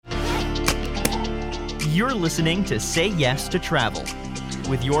You're listening to Say Yes to Travel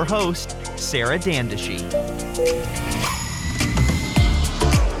with your host, Sarah Dandashi.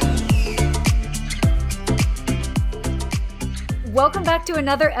 Welcome back to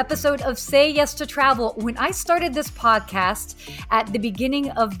another episode of Say Yes to Travel. When I started this podcast at the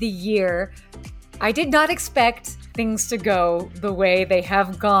beginning of the year, I did not expect things to go the way they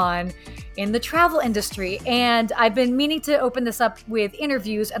have gone in the travel industry. And I've been meaning to open this up with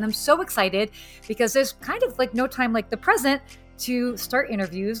interviews, and I'm so excited because there's kind of like no time like the present to start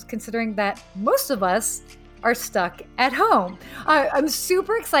interviews, considering that most of us are stuck at home. I'm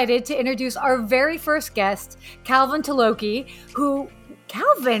super excited to introduce our very first guest, Calvin Toloki, who,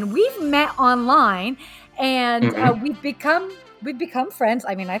 Calvin, we've met online and we've become friends.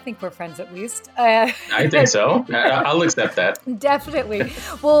 I mean, I think we're friends at least. I think so. I'll accept that. Definitely.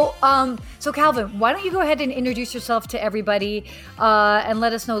 Well, so Calvin, why don't you go ahead and introduce yourself to everybody and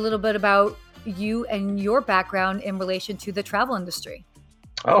let us know a little bit about you and your background in relation to the travel industry.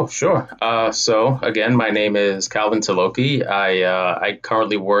 Oh, sure. So again, my name is Calvin Toloki. I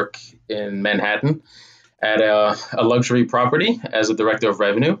currently work in Manhattan at a luxury property as a director of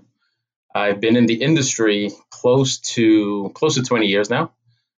revenue. I've been in the industry close to 20 years now.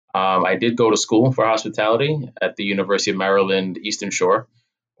 I did go to school for hospitality at the University of Maryland, Eastern Shore,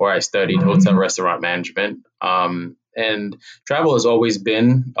 where I studied hotel restaurant management. And travel has always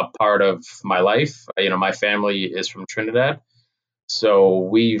been a part of my life. My family is from Trinidad. So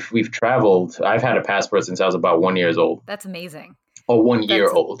we've traveled. I've had a passport since I was about 1 year old. That's amazing. Or 1 year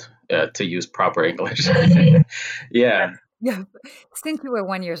old, to use proper English. Yeah. Yeah. Since you were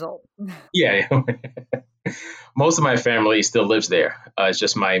 1 year old. Yeah. Most of my family still lives there. It's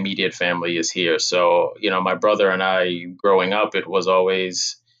just my immediate family is here. So, my brother and I, growing up, it was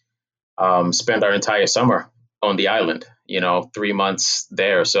always spend our entire summer on the island, 3 months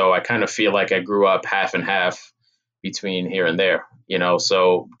there. So I kind of feel like I grew up half and half between here and there,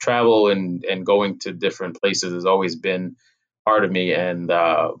 so travel and going to different places has always been part of me. And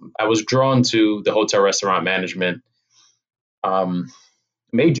I was drawn to the hotel restaurant management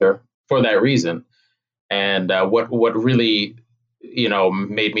major for that reason. And what really,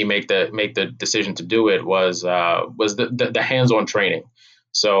 made me make the decision to do it was the hands-on training.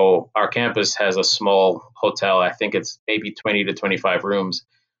 So our campus has a small hotel. I think it's maybe 20 to 25 rooms.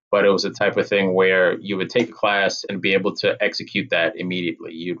 But it was the type of thing where you would take a class and be able to execute that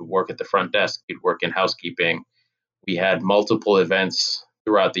immediately. You'd work at the front desk, you'd work in housekeeping. We had multiple events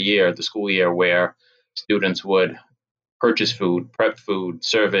throughout the school year, where students would purchase food, prep food,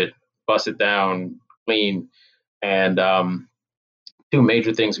 serve it, bus it down, clean. And two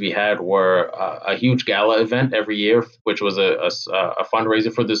major things we had were a huge gala event every year, which was a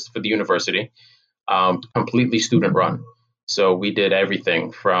fundraiser for the university, completely student run. So we did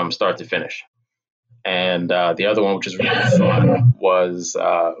everything from start to finish. And the other one, which is really fun, was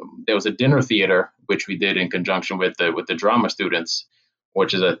there was a dinner theater, which we did in conjunction with the drama students,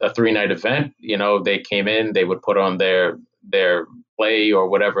 which is a 3-night event. They came in, they would put on their play or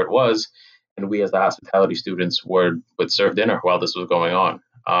whatever it was, and we as the hospitality students would serve dinner while this was going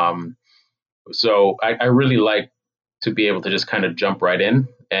on. So I really like to be able to just kind of jump right in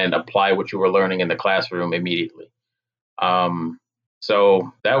and apply what you were learning in the classroom immediately.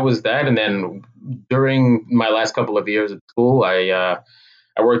 So that was that. And then during my last couple of years at school, I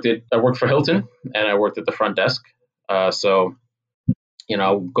worked for Hilton, and I worked at the front desk. So,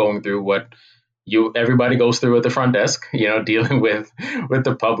 going through what everybody goes through at the front desk, dealing with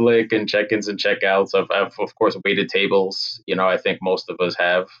the public and check-ins and check-outs. I've of course waited tables. I think most of us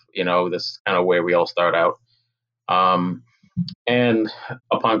have. This is kind of where we all start out. And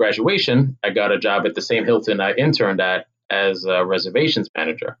upon graduation, I got a job at the same Hilton I interned at as a reservations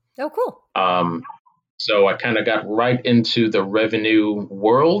manager. Oh, cool. So I kind of got right into the revenue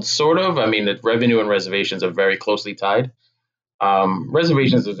world, sort of. I mean, the revenue and reservations are very closely tied.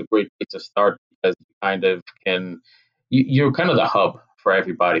 Reservations is a great place to start because you're kind of the hub for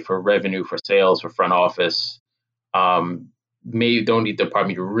everybody, for revenue, for sales, for front office. Maybe don't need the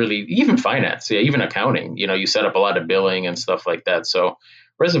department to really, even finance, even accounting, you set up a lot of billing and stuff like that. So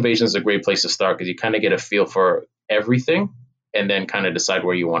reservations is a great place to start because you kind of get a feel for everything and then kind of decide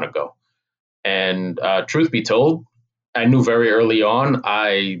where you want to go. And truth be told, I knew very early on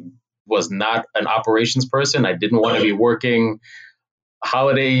I was not an operations person. I didn't want to be working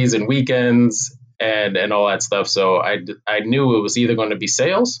holidays and weekends and all that stuff. So I knew it was either going to be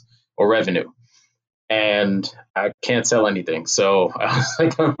sales or revenue. And I can't sell anything. So I was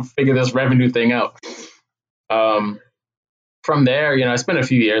like, I'm gonna figure this revenue thing out. From there, I spent a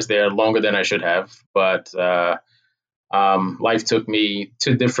few years there, longer than I should have, but life took me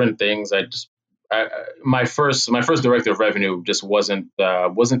to different things. my first director of revenue just wasn't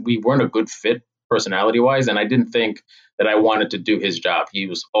we weren't a good fit personality wise, and I didn't think that I wanted to do his job. He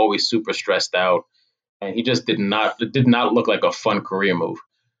was always super stressed out, and he just did not look like a fun career move.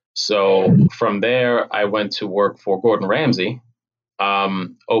 So from there, I went to work for Gordon Ramsay,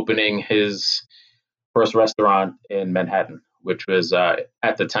 opening his first restaurant in Manhattan, which was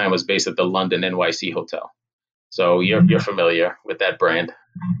at the time was based at the London NYC Hotel. So you're familiar with that brand.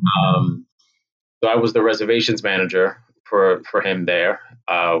 Um, so I was the reservations manager for him there.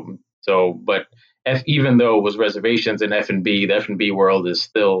 But even though it was reservations and F&B, the F&B world is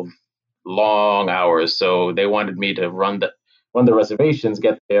still long hours. So they wanted me to run the reservations,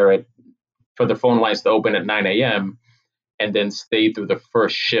 get there for the phone lines to open at 9 a.m. and then stay through the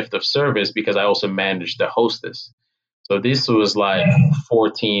first shift of service because I also managed the hostess. So this was like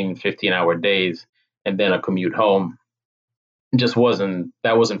 14, 15-hour days and then a commute home. That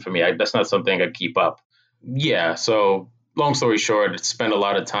wasn't for me. That's not something I'd keep up. Yeah. So long story short, I spent a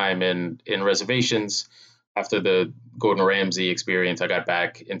lot of time in reservations. After the Gordon Ramsay experience, I got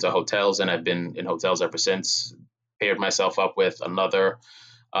back into hotels, and I've been in hotels ever since. Paired myself up with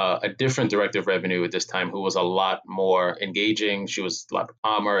a different director of revenue at this time who was a lot more engaging. She was a lot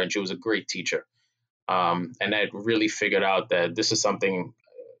calmer, and she was a great teacher. And I really figured out that this is something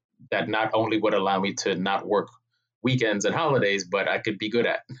that not only would allow me to not work weekends and holidays, but I could be good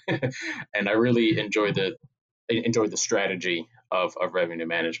at. And I really enjoyed the strategy of revenue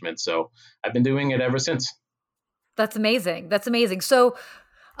management. So I've been doing it ever since. That's amazing. That's amazing. So,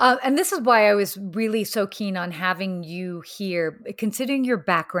 and this is why I was really so keen on having you here. Considering your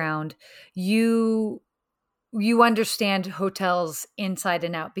background, you understand hotels inside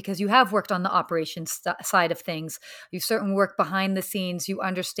and out because you have worked on the operations side of things. You've certainly worked behind the scenes. You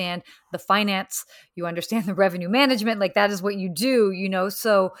understand the finance. You understand the revenue management. Like that is what you do,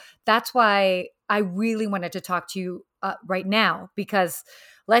 So that's why I really wanted to talk to you right now because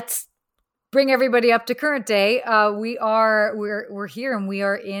let's bring everybody up to current day. We're here and we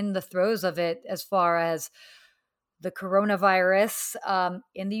are in the throes of it as far as the coronavirus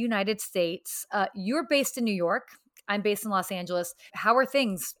in the United States. You're based in New York. I'm based in Los Angeles. How are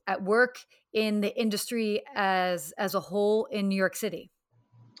things at work in the industry as a whole in New York City?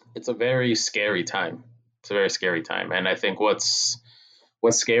 It's a very scary time. And I think what's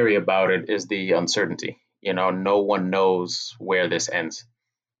scary about it is the uncertainty. No one knows where this ends.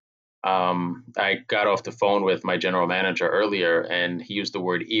 I got off the phone with my general manager earlier, and he used the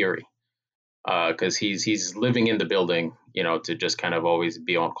word eerie because he's living in the building, to just kind of always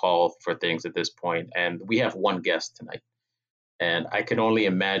be on call for things at this point. And we have one guest tonight, and I can only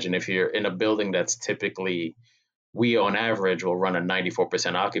imagine if you're in a building that's typically, we on average will run a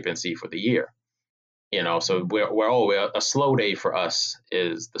 94% occupancy for the year. So a slow day for us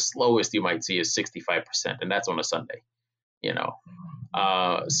is the slowest you might see is 65%, and that's on a Sunday.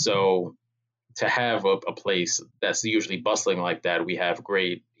 So to have a place that's usually bustling like that, we have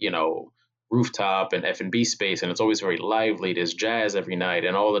great, rooftop and F&B space, and it's always very lively. There's jazz every night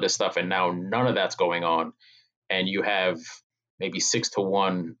and all of this stuff. And now none of that's going on. And you have maybe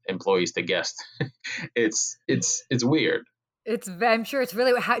 6-to-1 employees to guest. It's weird. I'm sure it's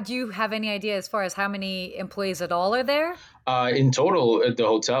really, do you have any idea as far as how many employees at all are there? In total at the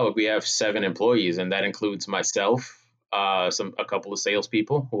hotel, we have 7 employees, and that includes myself, a couple of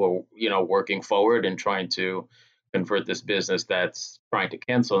salespeople who are, working forward and trying to convert this business that's trying to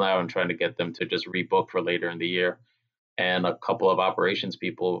cancel now and trying to get them to just rebook for later in the year. And a couple of operations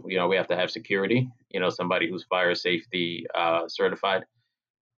people, we have to have security, somebody who's fire safety certified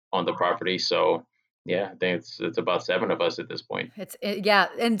on the property. So yeah, I think it's about 7 of us at this point. Yeah,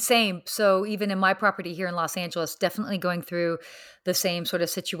 and same. So even in my property here in Los Angeles, definitely going through the same sort of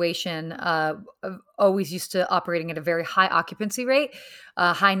situation. Always used to operating at a very high occupancy rate,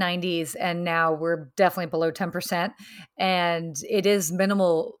 high 90s, and now we're definitely below 10%. And it is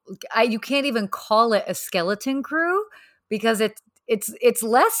minimal. You can't even call it a skeleton crew because it's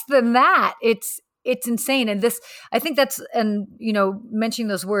less than that. It's insane. And I think mentioning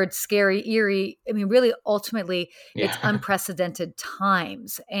those words, scary, eerie, I mean, really, ultimately, It's unprecedented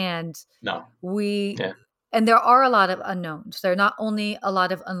times. And and there are a lot of unknowns. There are not only a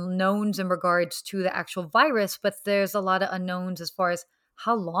lot of unknowns in regards to the actual virus, but there's a lot of unknowns as far as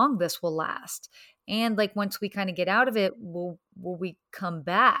how long this will last. And like, once we kind of get out of it, will we come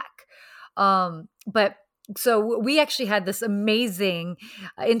back? But so we actually had this amazing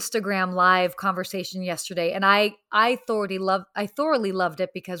Instagram live conversation yesterday, and I thoroughly loved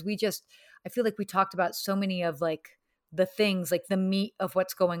it because I feel like we talked about so many of like the things, like the meat of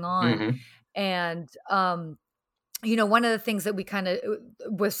what's going on. Mm-hmm. And one of the things that we kind of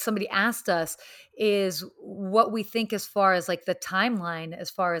was somebody asked us is what we think as far as like the timeline, as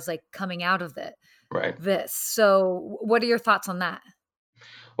far as like coming out of Right. this. So what are your thoughts on that?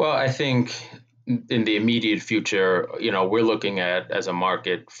 Well, I think in the immediate future, we're looking at, as a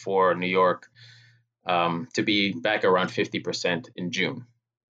market for New York, to be back around 50% in June,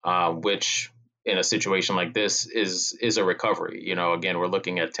 which in a situation like this is a recovery. Again, we're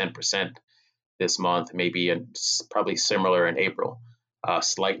looking at 10% this month, maybe probably similar in April,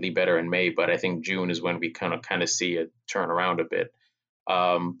 slightly better in May, but I think June is when we kind of see it turn around a bit.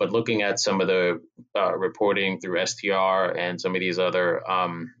 But looking at some of the reporting through STR and some of these other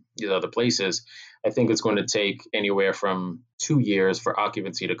places, I think it's going to take anywhere from 2 years for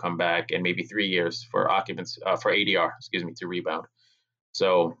occupancy to come back, and maybe 3 years for ADR, to rebound.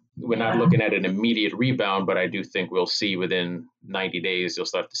 So we're not looking at an immediate rebound, but I do think we'll see within 90 days, you'll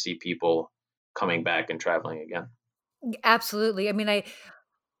start to see people coming back and traveling again. Absolutely. I mean,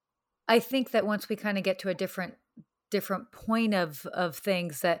 I think that once we kind of get to a different point of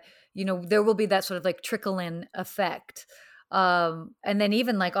things, that there will be that sort of like trickle in effect. And then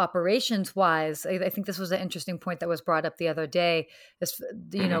even like operations wise, I think this was an interesting point that was brought up the other day, is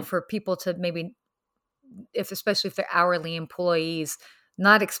for people to maybe, especially if they're hourly employees,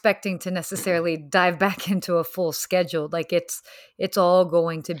 not expecting to necessarily dive back into a full schedule. Like it's all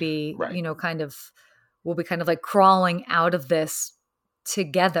going to be, Right. We'll be kind of like crawling out of this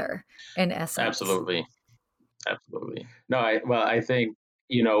together in essence. Absolutely. No, I think,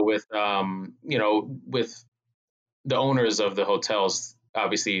 with the owners of the hotels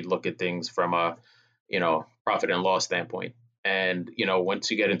obviously look at things from a, profit and loss standpoint. And,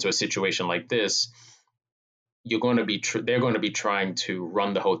 once you get into a situation like this, they're going to be trying to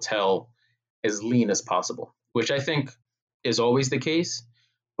run the hotel as lean as possible, which I think is always the case.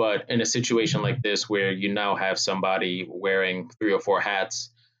 But in a situation like this, where you now have somebody wearing 3 or 4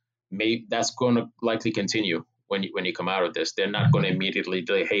 hats, that's going to likely continue when you come out of this. They're not going to immediately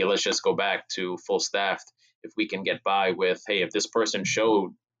say, hey, let's just go back to full staffed. If we can get by with, hey, if this person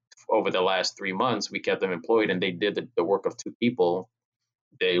showed over the last 3 months, we kept them employed and they did the work of 2 people,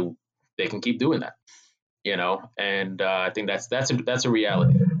 they can keep doing that, and I think that's a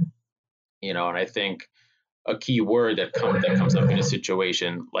reality, and I think a key word that comes up in a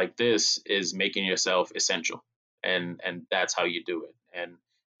situation like this is making yourself essential, and that's how you do it. And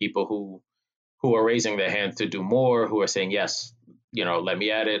people who are raising their hand to do more, who are saying, yes, let me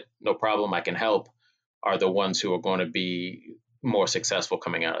at it, no problem, I can help, are the ones who are going to be more successful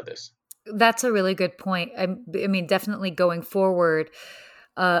coming out of this. That's a really good point. I mean, definitely going forward,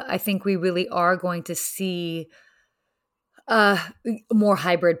 I think we really are going to see more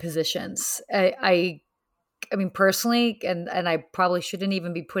hybrid positions. I mean, personally, and I probably shouldn't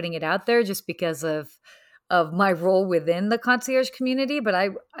even be putting it out there just because of my role within the concierge community. But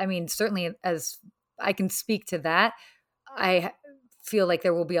I mean, certainly as I can speak to that, I feel like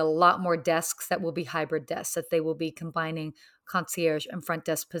there will be a lot more desks that will be hybrid desks, that they will be combining concierge and front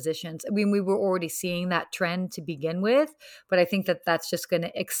desk positions. I mean, we were already seeing that trend to begin with, but I think that that's just going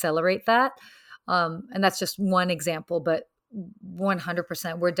to accelerate that. And that's just one example, but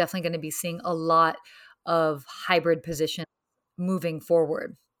 100%, we're definitely going to be seeing a lot of hybrid positions moving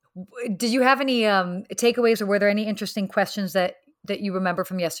forward. Did you have any takeaways, or were there any interesting questions that you remember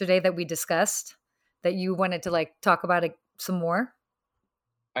from yesterday that we discussed that you wanted to like talk about it some more?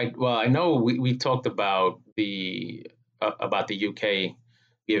 I know we talked about the UK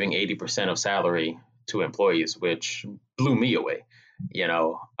giving 80% of salary to employees, which blew me away.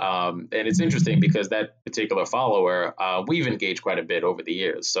 And it's interesting because that particular follower, we've engaged quite a bit over the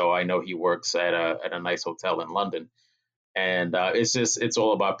years. So I know he works at a nice hotel in London, and it's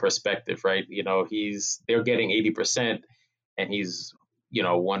all about perspective, right? They're getting 80%, and he's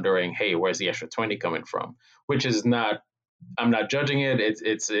wondering, hey, where's the extra 20 coming from? Which is not, I'm not judging it.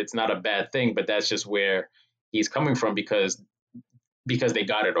 It's not a bad thing, but that's just where he's coming from, because they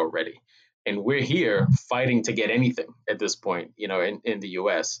got it already. And we're here fighting to get anything at this point, in the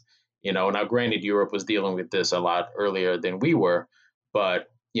US. Now granted, Europe was dealing with this a lot earlier than we were,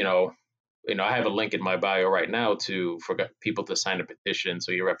 but I have a link in my bio right now for people to sign a petition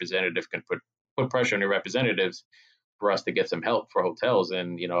so your representative can put pressure on your representatives for us to get some help for hotels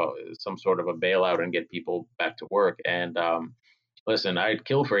and some sort of a bailout and get people back to work. And listen, I'd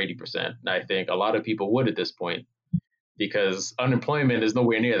kill for 80%. And I think a lot of people would at this point, because unemployment is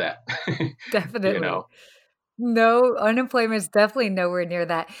nowhere near that. Definitely. No, unemployment is definitely nowhere near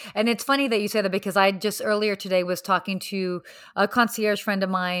that. And it's funny that you say that, because I just earlier today was talking to a concierge friend of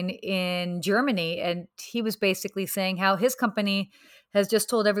mine in Germany, and he was basically saying how his company has just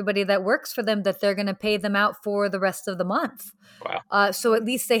told everybody that works for them that they're going to pay them out for the rest of the month. Wow. So at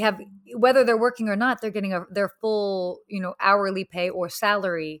least they have, whether they're working or not, they're getting their full, hourly pay or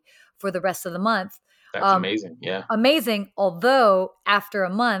salary for the rest of the month. That's amazing. Yeah. Amazing. Although after a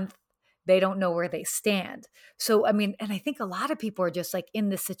month, they don't know where they stand. So, I mean, and I think a lot of people are just like in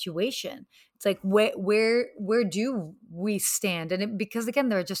this situation. It's like, where do we stand? And because again,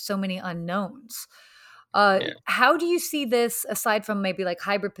 there are just so many unknowns. How do you see this, aside from maybe like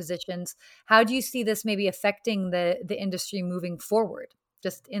hybrid positions, how do you see this maybe affecting the industry moving forward,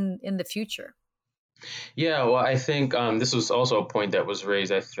 just in the future? Yeah, well, I think this was also a point that was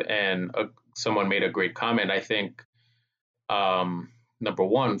raised, and someone made a great comment. I think number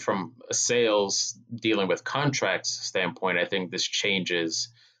one, from a sales dealing with contracts standpoint, I think this changes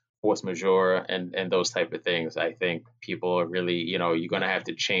force majeure and those type of things. I think people are really, you're going to have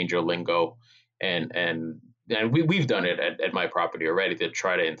to change your lingo, and we've done it at my property already to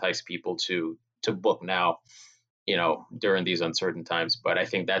try to entice people to book now, during these uncertain times. But I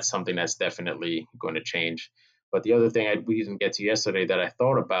think that's something that's definitely going to change. But the other thing we didn't get to yesterday that I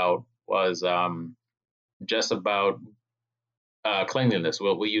thought about was just about cleanliness.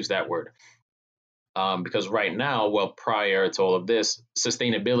 We'll use that word. Because right now, well, prior to all of this,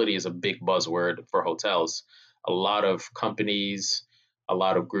 sustainability is a big buzzword for hotels. A lot of companies, a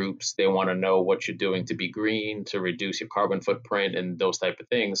lot of groups, they want to know what you're doing to be green, to reduce your carbon footprint, and those type of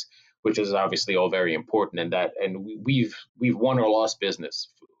things, which is obviously all very important. And we've won or lost business,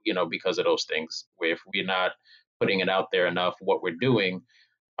 because of those things. Where if we're not putting it out there enough, what we're doing,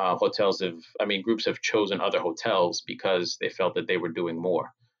 groups have chosen other hotels because they felt that they were doing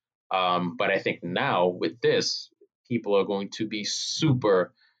more. But I think now with this, people are going to be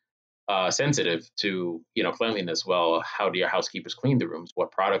super sensitive to, cleanliness. Well, how do your housekeepers clean the rooms?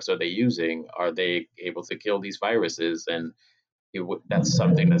 What products are they using? Are they able to kill these viruses? And that's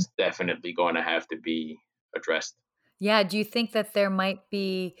something that's definitely going to have to be addressed. Yeah. Do you think that there might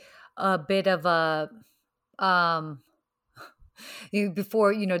be a bit of a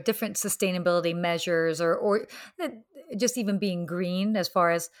before different sustainability measures or just even being green, as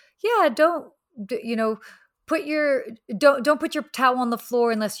far as don't don't put your towel on the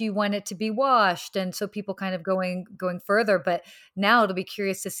floor unless you want it to be washed, and so people kind of going further. But now it'll be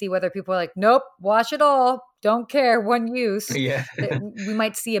curious to see whether people are like, nope, wash it all, don't care, one use. Yeah. We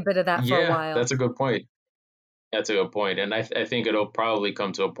might see a bit of that for a while. That's a good point. That's a good point. And I think it'll probably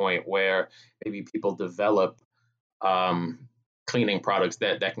come to a point where maybe people develop cleaning products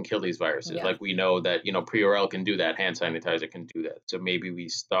that can kill these viruses. Yeah. Like we know that, Purell can do that, hand sanitizer can do that. So maybe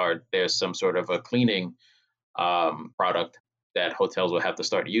there's some sort of a cleaning product that hotels will have to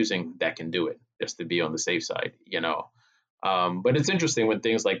start using that can do it, just to be on the safe side, But it's interesting when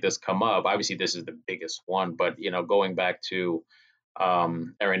things like this come up. Obviously, this is the biggest one, but, going back to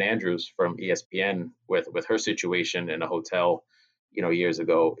Erin Andrews from ESPN with her situation in a hotel, years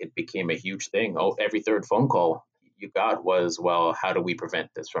ago, it became a huge thing. Oh, every third phone call you got was, well, how do we prevent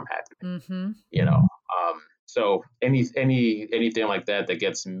this from happening? Mm-hmm. So anything like that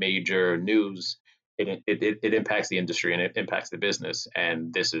gets major news, it impacts the industry and it impacts the business.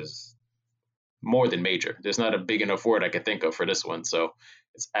 And this is more than major. There's not a big enough word I could think of for this one. So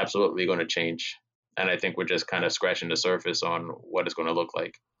it's absolutely going to change. And I think we're just kind of scratching the surface on what it's going to look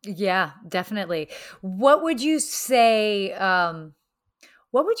like. Yeah, definitely. What would you say?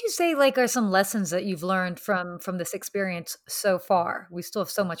 Like are some lessons that you've learned from this experience so far? We still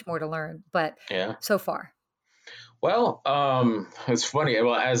have so much more to learn, but so far. Well, it's funny.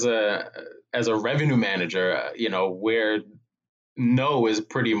 Well, as a revenue manager, where no is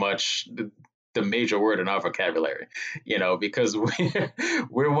pretty much the major word in our vocabulary, because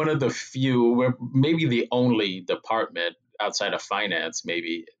we're one of the few, we're maybe the only department outside of finance,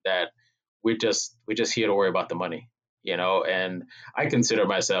 maybe, that we're just here to worry about the money, and I consider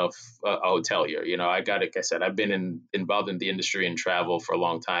myself a hotelier. Like I said, I've been involved in the industry and travel for a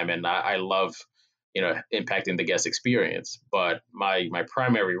long time, and I love, impacting the guest experience. But my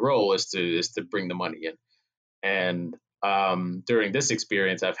primary role is to bring the money in. And during this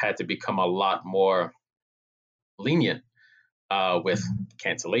experience, I've had to become a lot more lenient with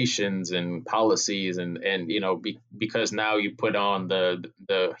cancellations and policies, and because now you put on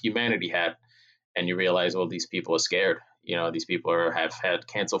the humanity hat and you realize, well, these people are scared. These people have had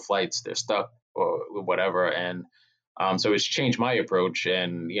canceled flights, they're stuck or whatever, and so it's changed my approach.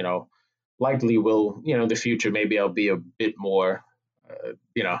 And likely will, in the future, maybe I'll be a bit more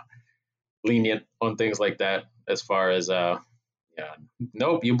lenient on things like that, as far as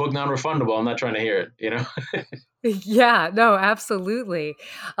nope, you book non-refundable, I'm not trying to hear it. Yeah, no, absolutely.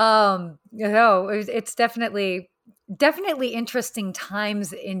 It's definitely Definitely interesting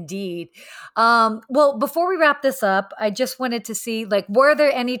times indeed. Well, before we wrap this up, I just wanted to see, like, were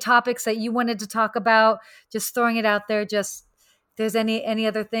there any topics that you wanted to talk about? Just throwing it out there. Just if there's any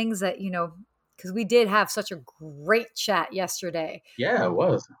other things that because we did have such a great chat yesterday. Yeah, it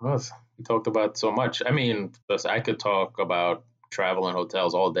was. It was. We talked about so much. I mean, listen, I could talk about travel and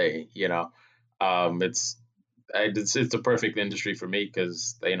hotels all day. Um, it's it's a perfect industry for me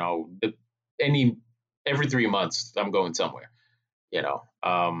because any every 3 months I'm going somewhere. You know,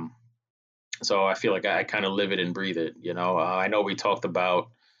 so I feel like I kind of live it and breathe it. I know we talked about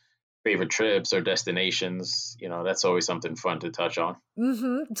favorite trips or destinations. That's always something fun to touch on.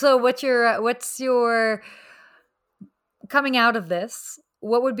 So, what's your coming out of this?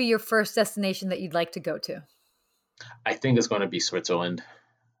 What would be your first destination that you'd like to go to? I think it's going to be Switzerland.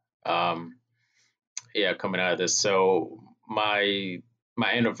 Um, yeah, coming out of this. So my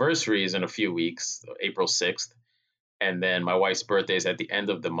anniversary is in a few weeks, April 6th, and then my wife's birthday is at the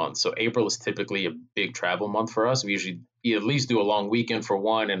end of the month. So April is typically a big travel month for us. We usually at least do a long weekend for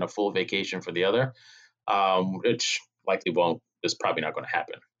one and a full vacation for the other, which likely won't. Is probably not going to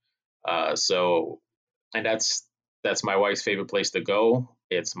happen. So, and that's my wife's favorite place to go.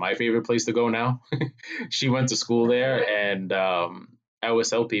 It's my favorite place to go now. She went to school there, and I always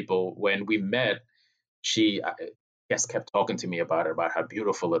tell people when we met, she I guess kept talking to me about it, about how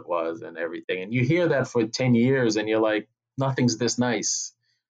beautiful it was and everything. And you hear that for 10 years, and you're like, nothing's this nice.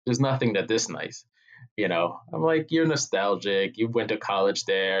 There's nothing that this nice. I'm like, you're nostalgic. You went to college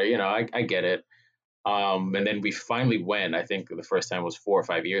there. I get it. And then we finally went. I think the first time was 4 or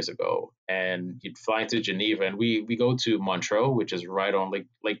 5 years ago, and you'd fly to Geneva, and we go to Montreux, which is right on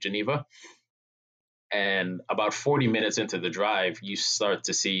Lake Geneva. And about 40 minutes into the drive, you start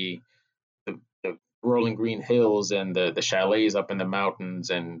to see the rolling green hills and the chalets up in the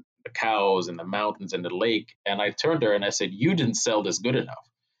mountains and the cows and the mountains and the lake. And I turned to her and I said, "You didn't sell this good enough.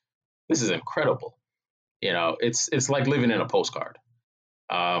 This is incredible. It's like living in a postcard."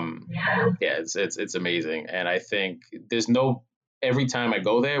 Yeah, it's amazing, and I think there's no. Every time I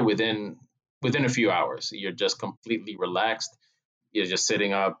go there, within a few hours, you're just completely relaxed. You're just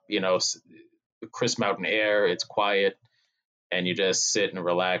sitting up, crisp mountain air. It's quiet, and you just sit and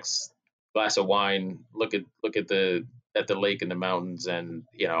relax. Glass of wine, look at the lake and the mountains, and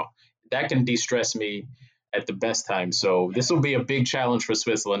that can de-stress me at the best time. So this will be a big challenge for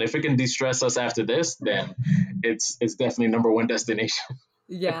Switzerland. If it can de-stress us after this, then it's definitely number one destination.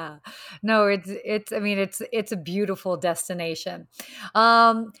 Yeah. No, it's I mean it's a beautiful destination.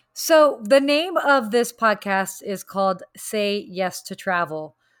 So the name of this podcast is called Say Yes to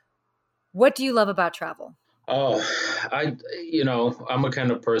Travel. What do you love about travel? Oh, I'm a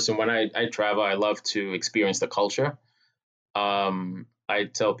kind of person when I travel, I love to experience the culture. I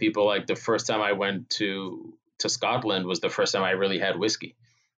tell people like the first time I went to Scotland was the first time I really had whiskey.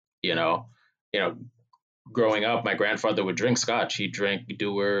 You know, you know, growing up, my grandfather would drink scotch. He'd drink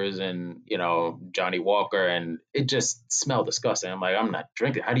Dewar's and Johnny Walker, and it just smelled disgusting. I'm like, I'm not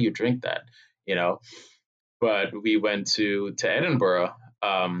drinking. How do you drink that? You know. But we went to Edinburgh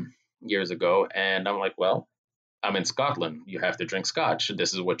years ago, and I'm like, well, I'm in Scotland. You have to drink scotch.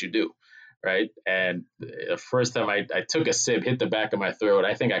 This is what you do, right? And the first time I took a sip, hit the back of my throat.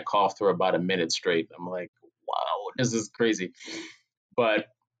 I think I coughed for about a minute straight. I'm like, wow, this is crazy. But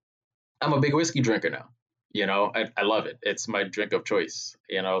I'm a big whiskey drinker now. I love it. It's my drink of choice.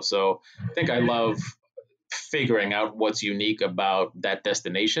 So I think I love figuring out what's unique about that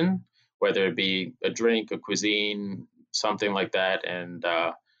destination, whether it be a drink, a cuisine, something like that, and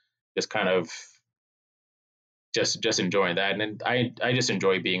just kind of just enjoying that. And then I just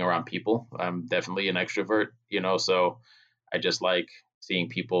enjoy being around people. I'm definitely an extrovert, so I just like seeing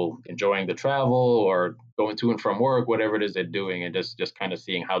people enjoying the travel or going to and from work, whatever it is they're doing, and just kind of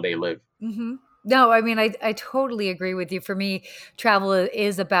seeing how they live. Hmm. No, I mean, I totally agree with you. For me, travel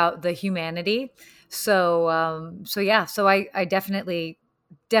is about the humanity. So yeah, so I definitely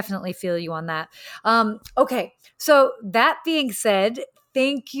feel you on that. Okay, so that being said,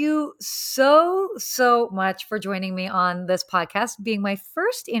 thank you so much for joining me on this podcast, being my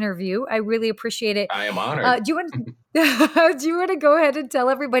first interview. I really appreciate it. I am honored. Do you want do you want to go ahead and tell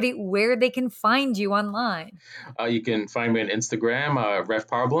everybody where they can find you online? You can find me on Instagram, Ref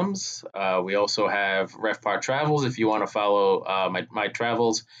Problems. We also have RefPar Travels if you want to follow my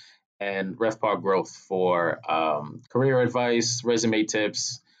travels, and RefPar Growth for career advice, resume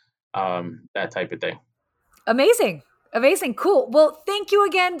tips, that type of thing. Amazing. Amazing. Cool. Well, thank you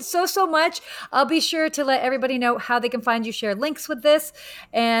again so much. I'll be sure to let everybody know how they can find you, share links with this,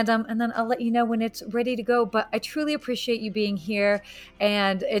 and then I'll let you know when it's ready to go. But I truly appreciate you being here,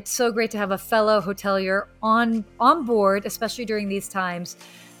 and it's so great to have a fellow hotelier on board, especially during these times,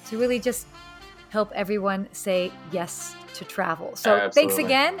 to really just help everyone say yes to travel. So Thanks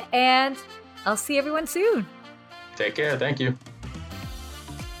again, and I'll see everyone soon. Take care. Thank you.